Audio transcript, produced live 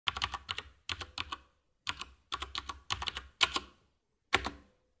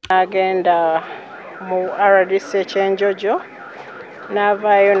Agenda mu RDC Ekyenjojo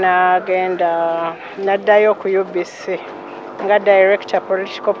n'avaayo n'addayo ku UBC nga Director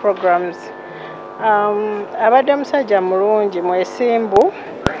Political Programs. Abadde musajja mulungi mwesimbu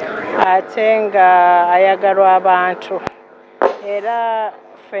ate nga ayagalwa abantu era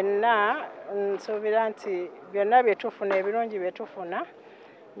ffenna nsuubira nti byonna bye tufuna ebirungi bye tufuna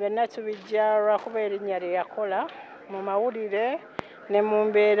byonna tubijja lwakuba erinnya lye yakola mu mawulire ne mu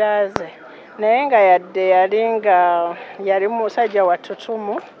mbeera ze, naye nga yadde yali musajja wa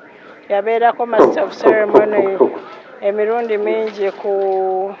ttutumu, yabeerako Master of Ceremony emirundi mingi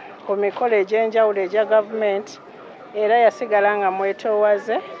ku mikolo egy'enjawulo egya gavumenti, era yasigala nga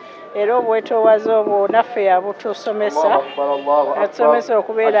mwetoowaze, era obwetoowaze obwo naffe yabutusomesa, atusomesa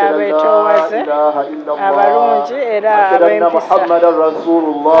okubeera abeetoowaze abalungi era ab'empisa.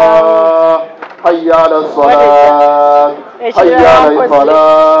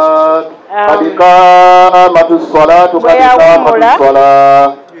 Bwe yawummula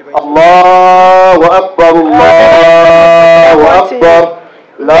Allahu Akbar, Allahu Akbar,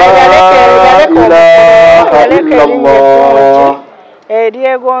 la ilaha illallah.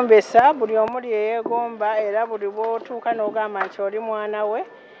 Eryegombesa, buli omu lyeyeegomba, era buli bw'otuuka n'ogamba nti oli mwana we,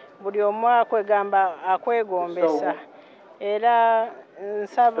 buli omu akwegombesa. Era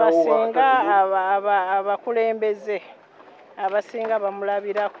nsaba singa abakulembeze abasinga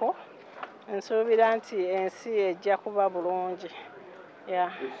bamulabirako, nsuubira nti ensi ejja kuba bulungi.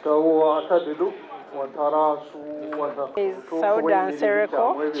 Saudah Nsereko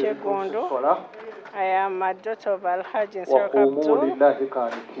I am a daughter of Alhajj Nsereko Abdul.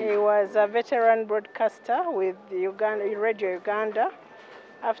 He was a veteran broadcaster with Radio Uganda.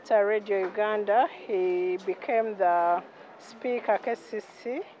 After Radio Uganda, he became the Speaker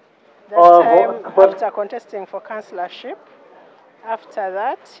KCC. That time, after contesting for councillorship. After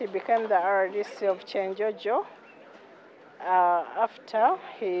that, he became the RDC of Kyenjojo. After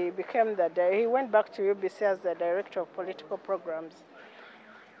he became he went back to UBC as the Director of Political Programs.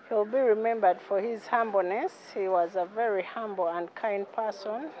 He will be remembered for his humbleness. He was a very humble and kind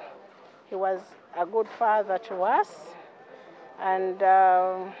person. He was a good father to us. And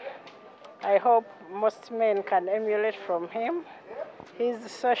I hope most men can emulate from him. His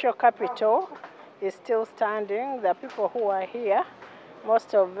social capital is still standing. The people who are here,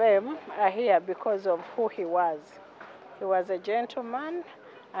 most of them are here because of who he was. He was a gentleman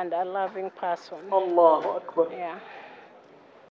and a loving person. Allahu Akbar. Yeah.